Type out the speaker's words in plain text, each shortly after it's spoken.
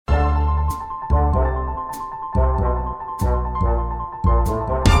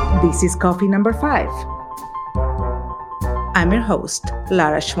This is coffee number 5. I'm your host,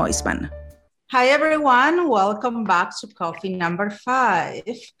 Lara Schmoisman. Hi, everyone. Welcome back to coffee number 5.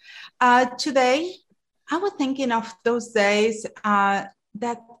 Today, I was thinking of those days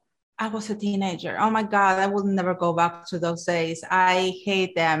that I was a teenager. Oh my God, I will never go back to those days. I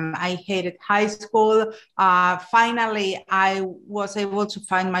hate them. I hated high school. Finally, I was able to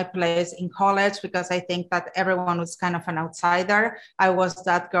find my place in college because I think that everyone was kind of an outsider. I was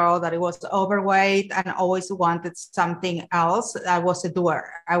that girl that was overweight and always wanted something else. I was a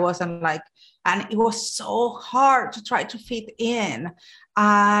doer. I wasn't like, and it was so hard to try to fit in.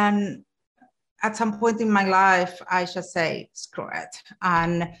 And at some point in my life, I just say, screw it.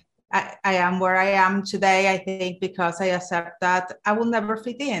 And I am where I am today, I think, because I accept that I will never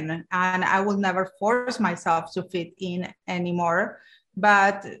fit in and I will never force myself to fit in anymore.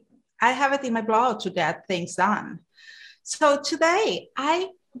 But I have it in my blood to get things done. So today I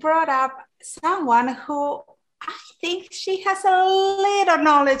brought up someone who I think she has a little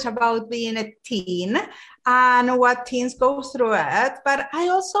knowledge about being a teen and what teens go through it. But I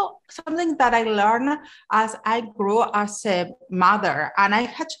also, something that I learned as I grew as a mother, and I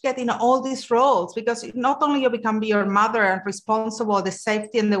had to get in all these roles because not only you become your mother and responsible for the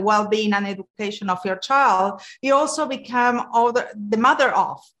safety and the well-being and education of your child, you also become the mother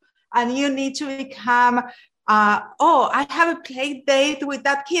of, and you need to become, I have a play date with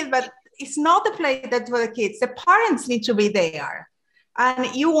that kid, but it's not the play date for the kids. The parents need to be there.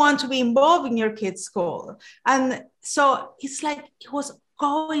 And you want to be involved in your kids' school. And so it's like it was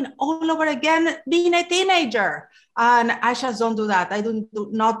going all over again, being a teenager. And I just don't do that. I do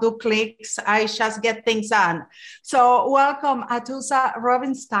not do clicks. I just get things done. So welcome, Atoosa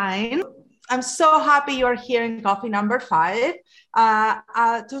Rubinstein. I'm so happy you're here in coffee number 5.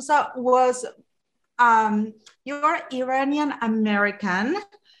 Atoosa was, you're Iranian American,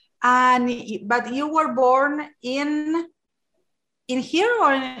 but you were born in here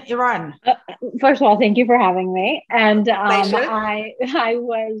or in Iran? First of all, thank you for having me. And I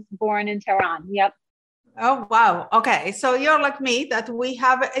was born in Tehran. Yep. Oh, wow. Okay. So you're like me, that we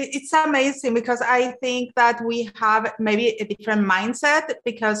have, it's amazing because I think that we have maybe a different mindset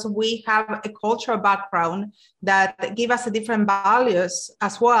because we have a cultural background that give us a different values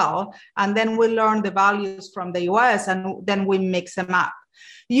as well. And then we learn the values from the US and then we mix them up.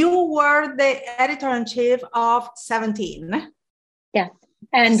 You were the editor-in-chief of 17. Yes,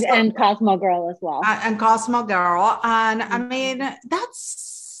 and Cosmo Girl as well. And Cosmo Girl. And I mean,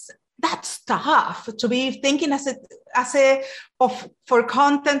 that's tough to be thinking for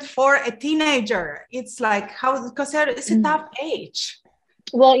content for a teenager. It's like because it's a tough age.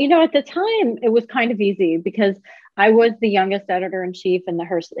 Well, at the time it was kind of easy because I was the youngest editor-in-chief in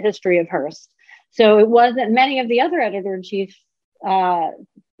the history of Hearst. So it wasn't many of the other editor-in-chiefs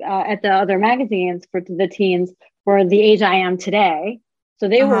at the other magazines for the teens were the age I am today. So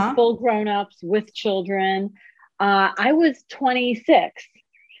they were full grown-ups with children. I was 26.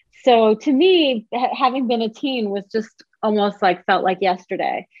 So to me, having been a teen was just almost felt like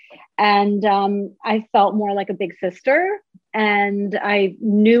yesterday. And I felt more like a big sister. And I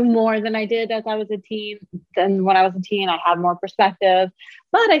knew more than I did as I was a teen. Than when I was a teen, I had more perspective,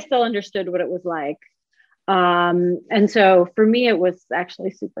 but I still understood what it was like. And so for me, it was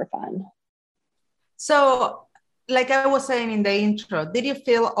actually super fun. So like I was saying in the intro, did you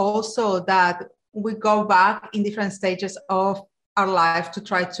feel also that we go back in different stages of our life to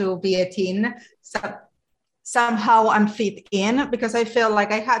try to be a teen somehow and fit in? Because I feel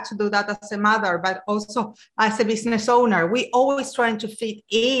like I had to do that as a mother, but also as a business owner. We always trying to fit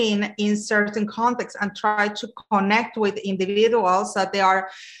in certain contexts and try to connect with individuals that they are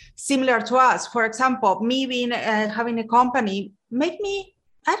similar to us. For example, me being having a company made me,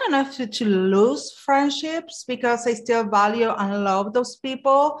 I don't know if to lose friendships because I still value and love those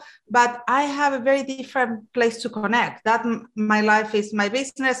people, but I have a very different place to connect. That my life is my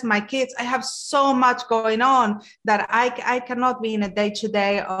business, my kids. I have so much going on that I cannot be in a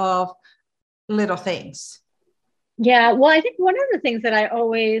day-to-day of little things. Yeah, well, I think one of the things that I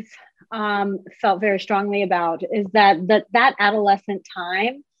always felt very strongly about is that adolescent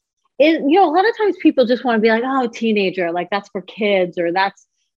time is, a lot of times people just want to be like, oh, teenager, like that's for kids, or that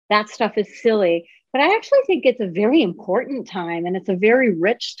stuff is silly. But I actually think it's a very important time, and it's a very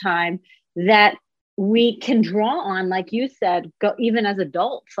rich time that we can draw on, like you said, even as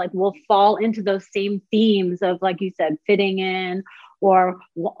adults, like we'll fall into those same themes of, like you said, fitting in or,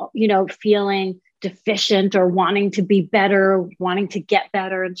 feeling deficient or wanting to be better, wanting to get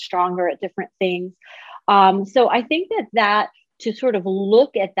better and stronger at different things. So I think that to sort of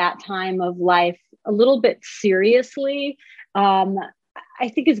look at that time of life a little bit seriously, I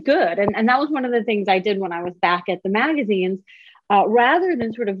think is good. And that was one of the things I did when I was back at the magazines. Rather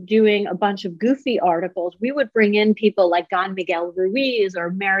than sort of doing a bunch of goofy articles, we would bring in people like Don Miguel Ruiz or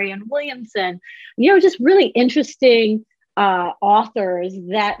Marianne Williamson, just really interesting authors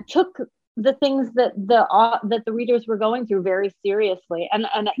that took the things that the readers were going through very seriously.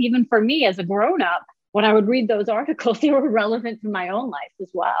 And even for me as a grown-up, when I would read those articles, they were relevant to my own life as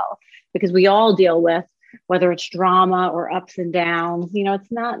well, because we all deal with, whether it's drama or ups and downs,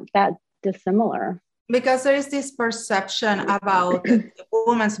 it's not that dissimilar. Because there is this perception about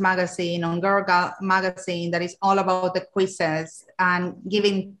women's magazine or girl magazine that is all about the quizzes and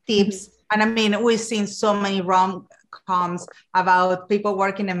giving tips. And I mean, we've seen so many rom-coms about people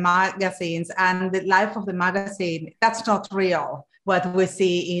working in magazines and the life of the magazine. That's not real, what we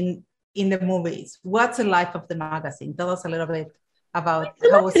see in the movies. What's the life of the magazine? Tell us a little bit about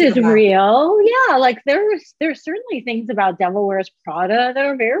how it is real. Yeah, like there's certainly things about Devil Wears Prada that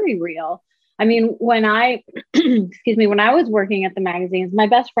are very real. I mean, when I was working at the magazines, my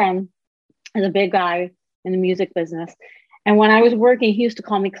best friend is a big guy in the music business. And when I was working, he used to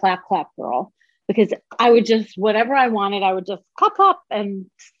call me Clap Clap Girl, because I would just, whatever I wanted, I would just clap clap and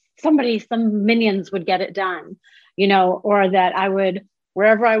some minions would get it done, or that I would,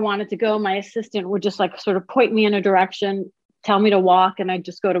 wherever I wanted to go, my assistant would just like sort of point me in a direction, tell me to walk, and I'd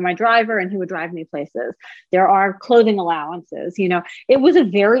just go to my driver and he would drive me places. There are clothing allowances, it was a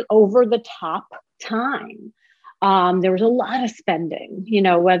very over the top time. There was a lot of spending,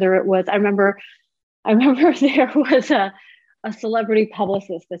 whether it was, I remember there was a celebrity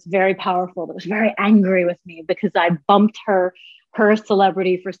publicist that's very powerful that was very angry with me because I bumped her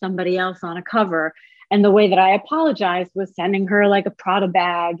celebrity for somebody else on a cover. And the way that I apologized was sending her like a Prada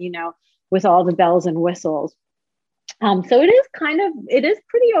bag, with all the bells and whistles. So it is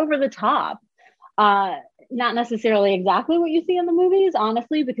pretty over the top. Not necessarily exactly what you see in the movies,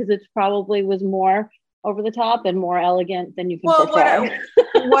 honestly, because it probably was more over the top and more elegant than you can portray.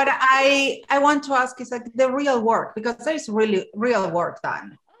 What I want to ask is like the real work, because there's really real work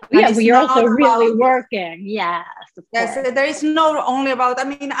done. Yeah, but you're also really working. Yes. Yes, there is not only about, I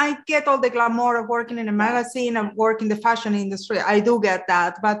mean, I get all the glamour of working in a magazine and work in the fashion industry. I do get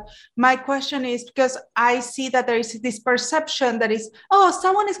that. But my question is, because I see that there is this perception that is,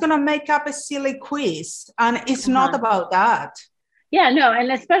 someone is going to make up a silly quiz. And it's not about that. Yeah, no.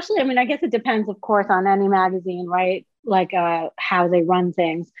 And especially, I mean, I guess it depends, of course, on any magazine, right? Like how they run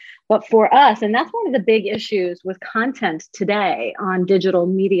things. But for us, and that's one of the big issues with content today on digital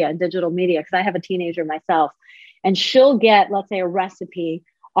media, because I have a teenager myself, and she'll get, let's say, a recipe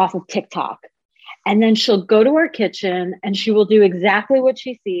off of TikTok. And then she'll go to her kitchen and she will do exactly what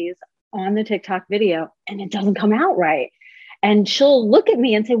she sees on the TikTok video, and it doesn't come out right. And she'll look at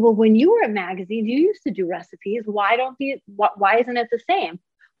me and say, well, when you were at magazines, you used to do recipes. Why isn't it the same?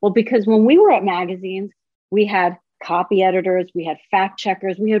 Well, because when we were at magazines, we had copy editors, we had fact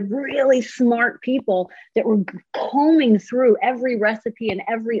checkers, we had really smart people that were combing through every recipe and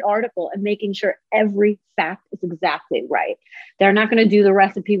every article and making sure every fact is exactly right. They're not going to do the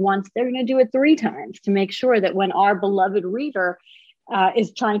recipe once, they're going to do it 3 times to make sure that when our beloved reader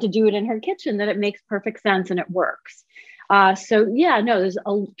is trying to do it in her kitchen, that it makes perfect sense and it works. There's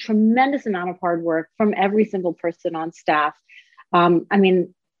a tremendous amount of hard work from every single person on staff.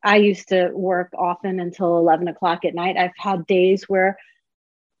 I used to work often until 11 o'clock at night. I've had days where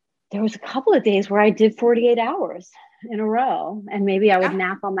there was a couple of days where I did 48 hours in a row, and maybe I would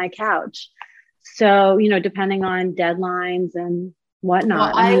nap on my couch. So, depending on deadlines and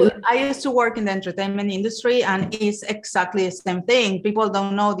whatnot. Well, I used to work in the entertainment industry, and it's exactly the same thing. People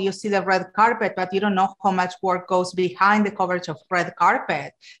don't know, you see the red carpet, but you don't know how much work goes behind the coverage of red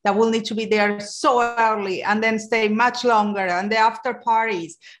carpet. That will need to be there so early and then stay much longer, and the after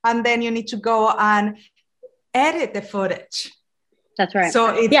parties. And then you need to go and edit the footage. That's right.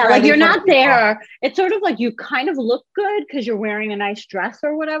 So it's like you're not there. It's sort of like you kind of look good because you're wearing a nice dress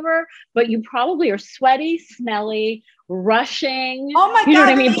or whatever, but you probably are sweaty, smelly, rushing. Oh my God. You know what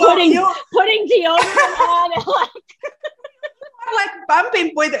I mean? Putting deodorant on and like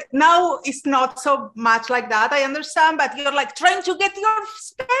bumping with it. Now it's not so much like that, I understand, but you're like trying to get your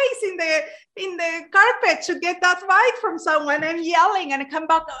space in the carpet to get that right from someone, and yelling and come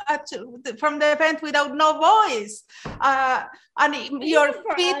back from the event without no voice, and your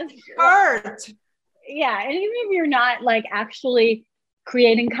feet hurt. Yeah, and even if you're not like actually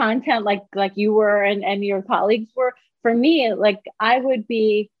creating content like you were and your colleagues were, for me, like I would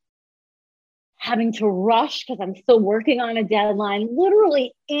be having to rush because I'm still working on a deadline,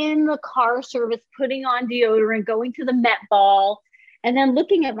 literally in the car service, putting on deodorant, going to the Met Ball, and then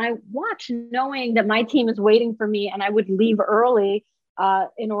looking at my watch, knowing that my team is waiting for me, and I would leave early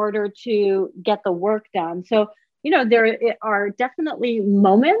in order to get the work done. So, there are definitely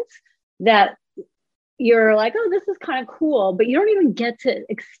moments that you're like, oh, this is kind of cool, but you don't even get to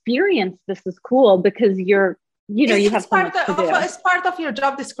experience this is cool because you have so much to do. It's part of your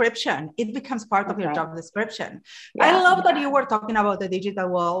job description. It becomes part of your job description. Yeah, I love that you were talking about the digital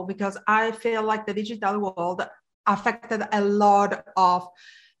world, because I feel like the digital world affected a lot of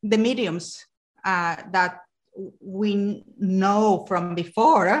the mediums that we know from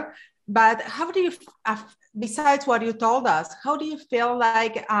before. But how do you, besides what you told us, how do you feel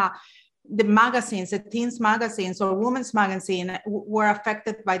like the magazines, the teens magazines or women's magazine were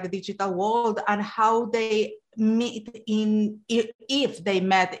affected by the digital world, and how they meet if they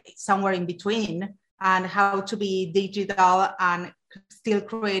met somewhere in between, and how to be digital and still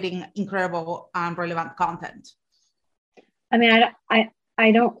creating incredible and relevant content? I mean,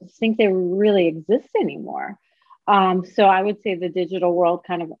 I don't think they really exist anymore. So I would say the digital world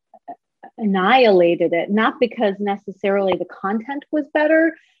kind of annihilated it, not because necessarily the content was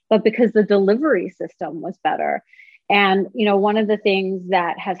better, but because the delivery system was better. And, one of the things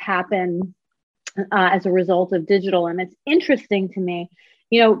that has happened as a result of digital, and it's interesting to me,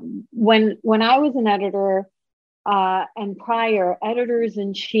 when I was an editor and prior,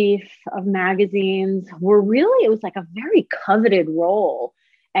 editors-in-chief of magazines were really, it was like a very coveted role.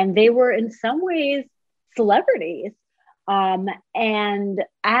 And they were in some ways celebrities. And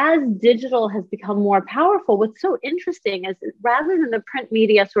as digital has become more powerful, what's so interesting is rather than the print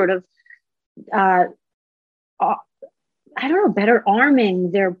media sort of, better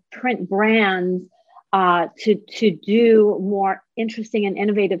arming their print brands to do more interesting and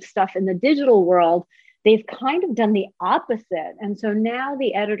innovative stuff in the digital world, they've kind of done the opposite. And so now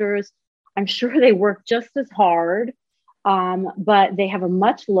the editors, I'm sure they work just as hard, but they have a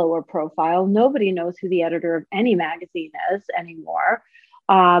much lower profile. Nobody knows who the editor of any magazine is anymore,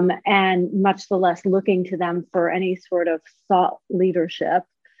 and much the less looking to them for any sort of thought leadership.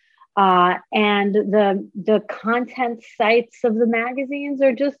 And the content sites of the magazines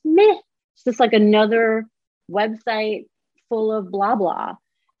are just meh. It's just like another website full of blah, blah.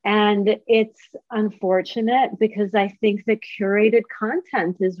 And it's unfortunate because I think the curated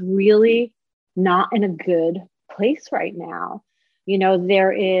content is really not in a good place right now.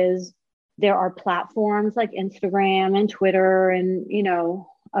 There are platforms like Instagram and Twitter and,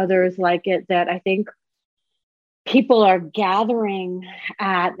 others like it that I think people are gathering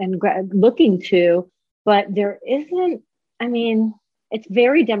at and looking to, but there isn't, it's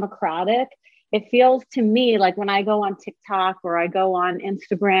very democratic. It feels to me like when I go on TikTok or I go on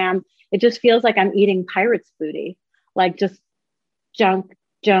Instagram, it just feels like I'm eating pirate's booty, like just junk.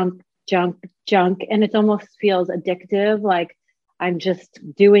 And it almost feels addictive. Like I'm just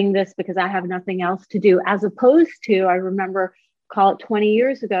doing this because I have nothing else to do, as opposed to, I remember, call it 20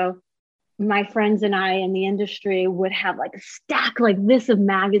 years ago, my friends and I in the industry would have like a stack like this of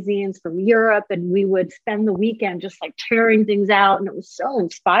magazines from Europe, and we would spend the weekend just like tearing things out. And it was so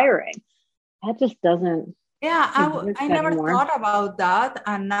inspiring. That just doesn't. Yeah, I never thought about that.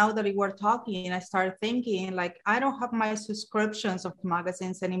 And now that we were talking, I started thinking like, I don't have my subscriptions of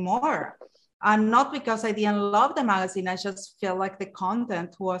magazines anymore. And not because I didn't love the magazine. I just feel like the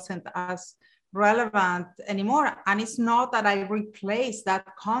content wasn't as relevant anymore. And it's not that I replaced that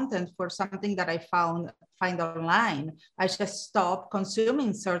content for something that I find online. I just stopped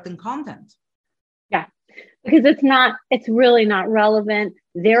consuming certain content. Yeah, because it's really not relevant.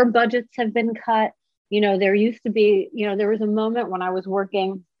 Their budgets have been cut. There used to be, there was a moment when I was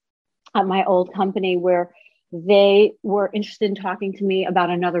working at my old company where they were interested in talking to me about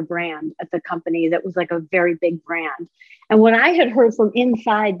another brand at the company that was like a very big brand. And what I had heard from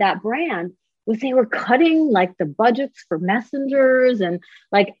inside that brand was they were cutting like the budgets for messengers and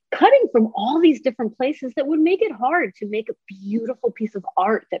like cutting from all these different places that would make it hard to make a beautiful piece of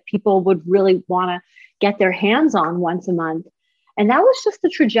art that people would really want to get their hands on once a month. And that was just the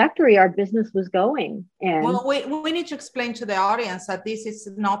trajectory our business was going in. Well, we need to explain to the audience that this is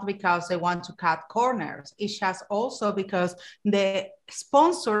not because they want to cut corners. It's just also because the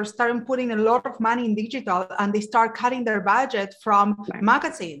sponsors started putting a lot of money in digital and they start cutting their budget from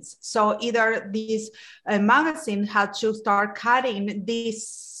magazines. So either this magazine had to start cutting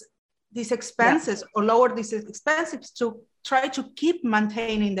these expenses or lower these expenses to try to keep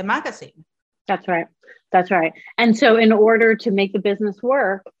maintaining the magazine. That's right. That's right. And so in order to make the business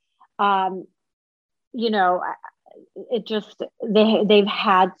work, it just, they've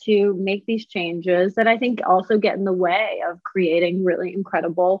had to make these changes that I think also get in the way of creating really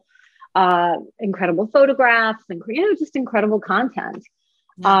incredible photographs and, just incredible content.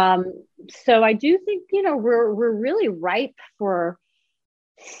 Yeah. So I do think, we're really ripe for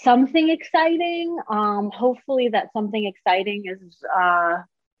something exciting. Hopefully that something exciting is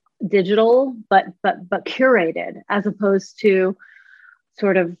digital, but curated, as opposed to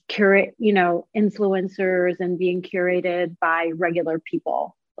sort of curate, influencers and being curated by regular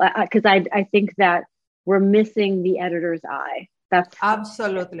people. Because I think that we're missing the editor's eye. That's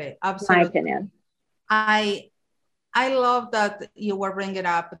absolutely my opinion. I love that you were bringing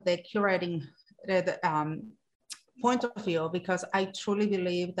up the curating point of view, because I truly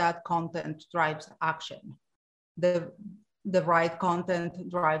believe that content drives action. The right content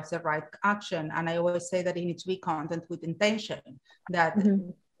drives the right action. And I always say that it needs to be content with intention, that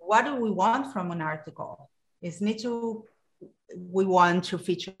what do we want from an article? We want to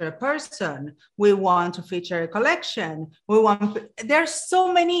feature a person, we want to feature a collection, there's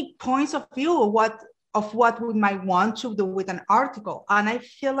so many points of view of what we might want to do with an article. And I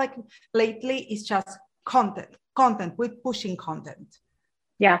feel like lately it's just content with pushing content.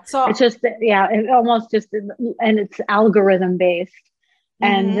 Yeah, so it's just, it almost just, and it's algorithm based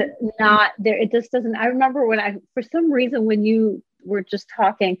and not there. It just doesn't, I remember for some reason, when you were just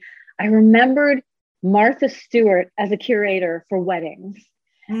talking, I remembered Martha Stewart as a curator for weddings.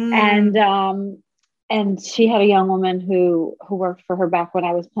 And she had a young woman who worked for her back when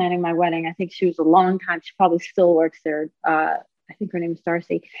I was planning my wedding. I think she was a long time. She probably still works there. I think her name is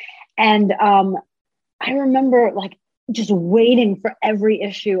Darcy. And I remember like just waiting for every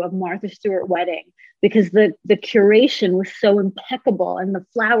issue of Martha Stewart Wedding, because the curation was so impeccable, and the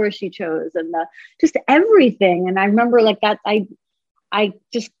flowers she chose, and just everything. And I remember like that, I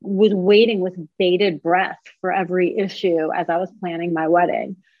just was waiting with bated breath for every issue as I was planning my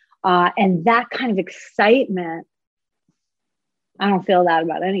wedding. And that kind of excitement, I don't feel that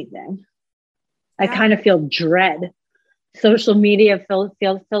about anything. I kind of feel dread. Social media fills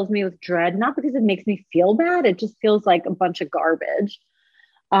me with dread, not because it makes me feel bad. It just feels like a bunch of garbage.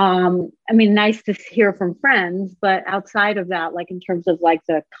 I mean, nice to hear from friends, but outside of that, like in terms of like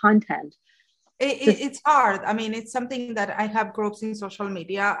the content, it's hard. I mean, it's something that I have groups in social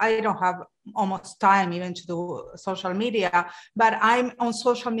media. I don't have almost time even to do social media, but I'm on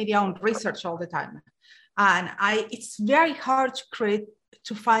social media on research all the time. And it's very hard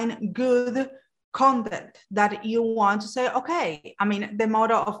to find good content that you want to say, okay, I mean, the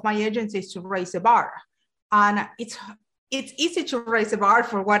motto of my agency is to raise the bar. And it's easy to raise the bar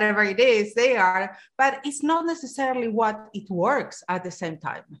for whatever it is they are, but it's not necessarily what it works at the same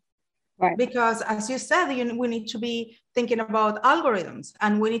time. Right. Because as you said, we need to be thinking about algorithms,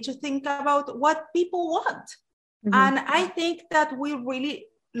 and we need to think about what people want. And I think that we really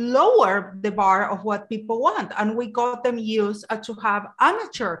lower the bar of what people want, and we got them used to have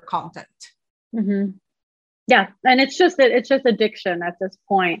amateur content. Yeah, and it's just addiction at this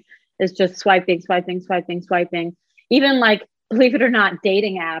point. It's just swiping. Even like, believe it or not,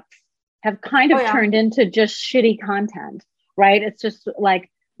 dating apps have kind of turned into just shitty content, right? It's just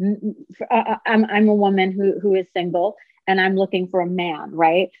like, I'm a woman who is single, and I'm looking for a man,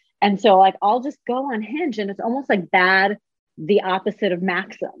 right? And so like, I'll just go on Hinge, and it's almost like the opposite of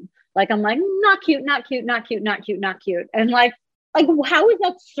Maxim. Like, I'm like, not cute. And like, how is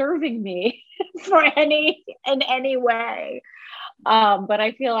that serving me in any way? But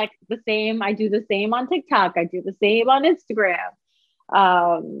I feel like I do the same on TikTok. I do the same on Instagram.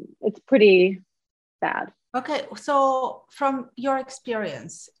 It's pretty bad. Okay, so from your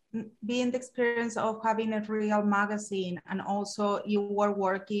experience, being the experience of having a real magazine, and also you were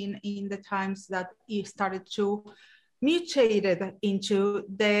working in the times that you started to mutate into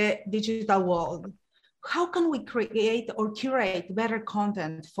the digital world, how can we create or curate better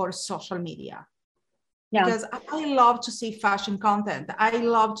content for social media? Yeah. Because I love to see fashion content. I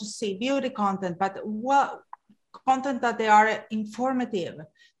love to see beauty content, but content that they are informative,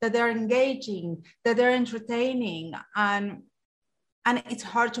 that they're engaging, that they're entertaining, and it's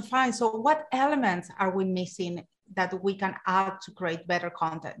hard to find. So what elements are we missing that we can add to create better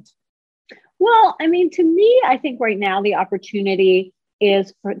content? Well, I mean, to me, I think right now the opportunity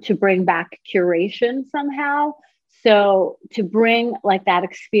is to bring back curation somehow. So to bring like that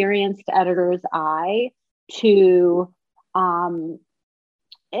experienced editor's eye to, and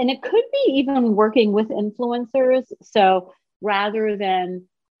it could be even working with influencers. So rather than,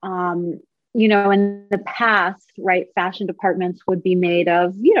 in the past, right, fashion departments would be made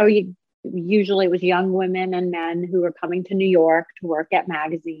of, usually it was young women and men who were coming to New York to work at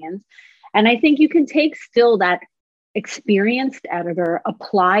magazines. And I think you can take still that experienced editor,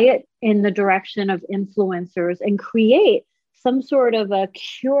 apply it in the direction of influencers, and create some sort of a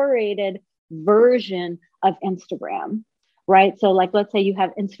curated version of Instagram, right? So like, let's say you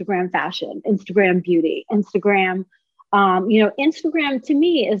have Instagram fashion, Instagram beauty, Instagram Instagram to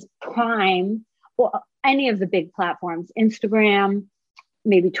me is prime, or any of the big platforms, Instagram,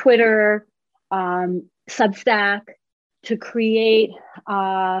 maybe Twitter, Substack, to create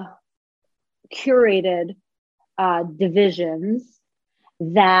curated divisions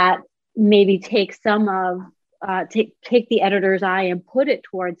that maybe take some of take the editor's eye and put it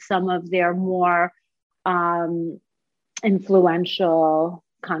towards some of their more influential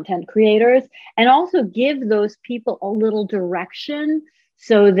content creators, and also give those people a little direction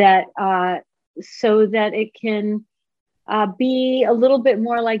so that it can be a little bit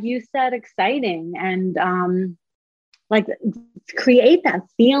more, like you said, exciting, and like create that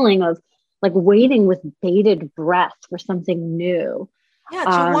feeling of like waiting with bated breath for something new. Yeah,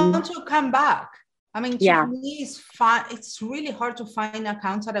 to want to come back. I mean, to me, it's really hard to find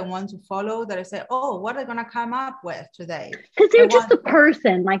accounts that I want to follow that I say, oh, what are they going to come up with today? Because they're just a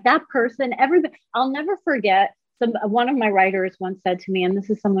person, like that person. Everybody, I'll never forget. One of my writers once said to me, and this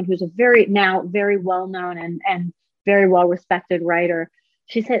is someone who's a very well-known and very well-respected writer.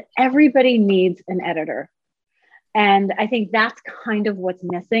 She said, everybody needs an editor. And I think that's kind of what's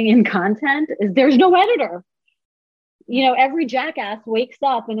missing in content, is there's no editor. Every jackass wakes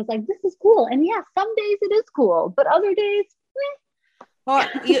up and is like, this is cool. And yeah, some days it is cool, but other days, Well,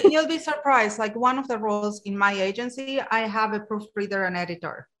 you'll be surprised. Like one of the roles in my agency, I have a proofreader and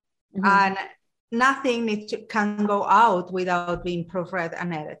editor, and nothing can go out without being proofread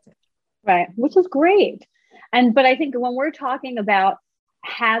and edited. Right, which is great. But I think when we're talking about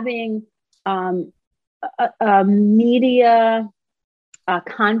having media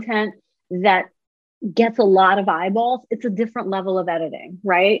content that gets a lot of eyeballs, it's a different level of editing,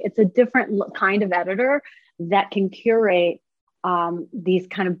 right? It's a different kind of editor that can curate these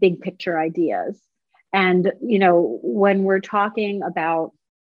kind of big picture ideas. And, when we're talking about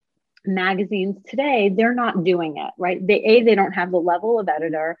magazines today, they're not doing it, right? They don't have the level of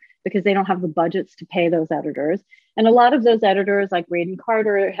editor because they don't have the budgets to pay those editors. And a lot of those editors, like Braden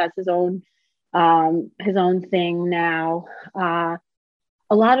Carter, has his own thing now.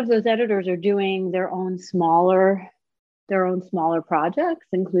 A lot of those editors are doing their own smaller projects,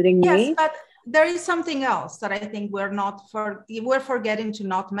 including me. Yes, but there is something else that I think we're forgetting to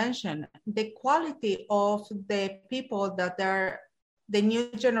not mention. The quality of the people that the new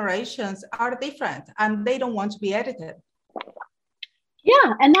generations are different, and they don't want to be edited.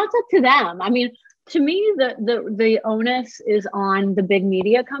 Yeah, and that's up to them. I mean, to me, the onus is on the big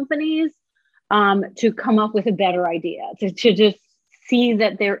media companies to come up with a better idea, to just see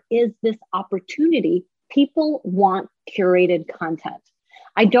that there is this opportunity. People want curated content.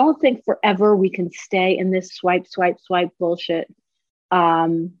 I don't think forever we can stay in this swipe bullshit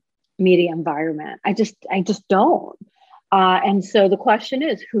media environment. I just don't. And so the question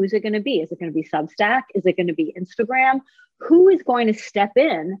is, who's it going to be? Is it going to be Substack? Is it going to be Instagram? Who is going to step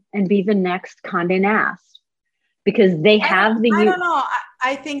in and be the next Condé Nast? Because they have I don't know.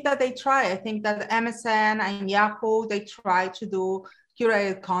 I think that they try. I think that MSN and Yahoo, they try to do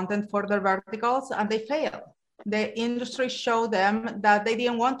curated content for their verticals, and they fail. The industry showed them that they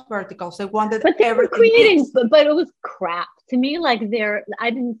didn't want verticals. They wanted, but they were creating, but it was crap to me. Like I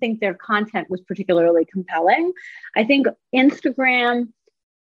didn't think their content was particularly compelling. I think Instagram,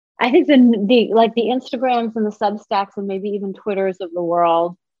 the Instagrams and the Substacks and maybe even Twitters of the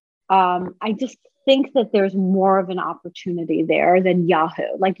world. I just think that there's more of an opportunity there than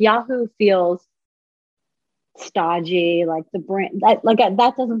Yahoo. Like Yahoo feels stodgy, like the brand, that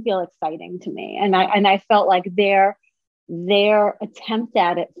doesn't feel exciting to me. And I felt like their attempt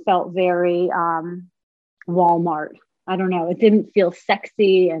at it felt very Walmart. I don't know. It didn't feel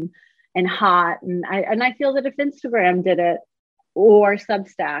sexy and hot. And I feel that if Instagram did it or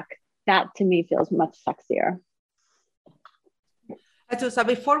Substack, that to me feels much sexier. Atoosa,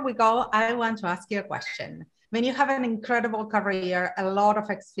 before we go, I want to ask you a question. I mean, you have an incredible career, a lot of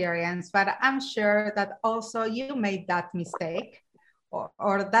experience, but I'm sure that also you made that mistake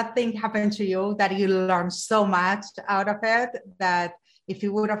or that thing happened to you that you learned so much out of it that if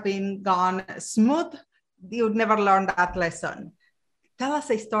you would have been gone smooth, you would never learn that lesson. Tell us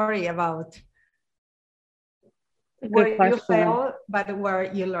a story about where you failed, but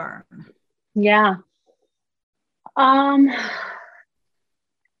where you learn. Yeah.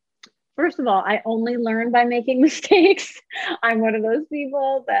 First of all, I only learn by making mistakes. I'm one of those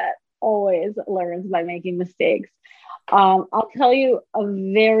people that always learns by making mistakes. I'll tell you a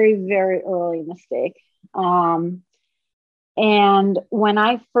very, very early mistake. And when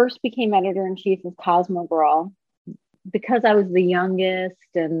I first became editor-in-chief of Cosmogirl, because I was the youngest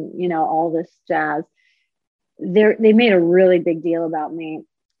and, all this jazz, they made a really big deal about me.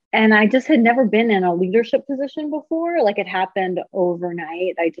 and I just had never been in a leadership position before. Like, it happened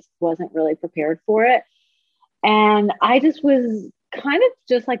overnight. I just wasn't really prepared for it. And I just was kind of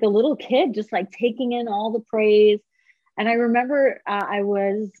just like a little kid, just like taking in all the praise. And I remember I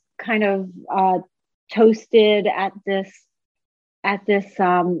was kind of toasted at this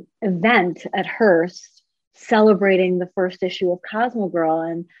event at Hearst, celebrating the first issue of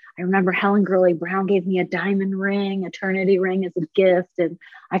Cosmogirl. And I remember Helen Gurley Brown gave me a diamond ring, eternity ring, as a gift. And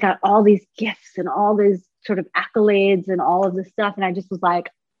I got all these gifts and all these sort of accolades and all of this stuff. And I just was like,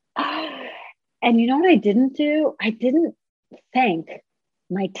 and you know what I didn't do? I didn't thank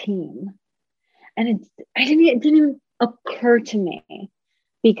my team. And it didn't even occur to me,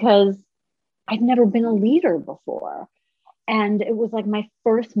 because I'd never been a leader before. And it was like my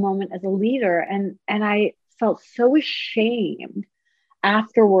first moment as a leader. And I felt so ashamed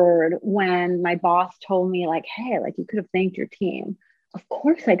afterward when my boss told me, like, hey, like, you could have thanked your team. Of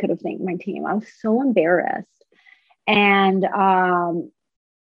course I could have thanked my team. I was so embarrassed. And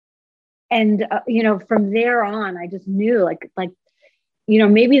you know, from there on, I just knew like, you know,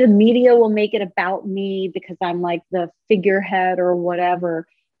 maybe the media will make it about me because I'm like the figurehead or whatever,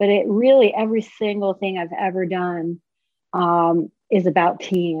 but it really, every single thing I've ever done is about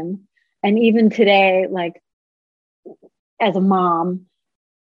team. And even today, like, as a mom,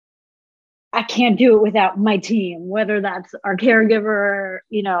 I can't do it without my team, whether that's our caregiver,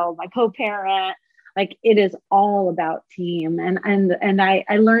 you know, my co-parent. Like, it is all about team. And I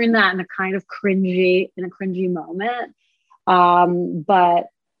learned that in a kind of cringy moment. But,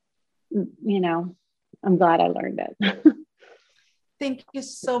 you know, I'm glad I learned it. Thank you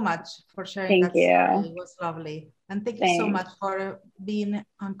so much for sharing Thank that you. story. It was lovely. And thank you so Thanks. much for being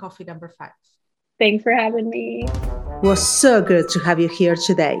on Coffee Number 5. Thanks for having me. It was so good to have you here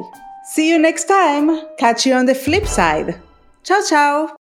today. See you next time. Catch you on the flip side. Ciao, ciao.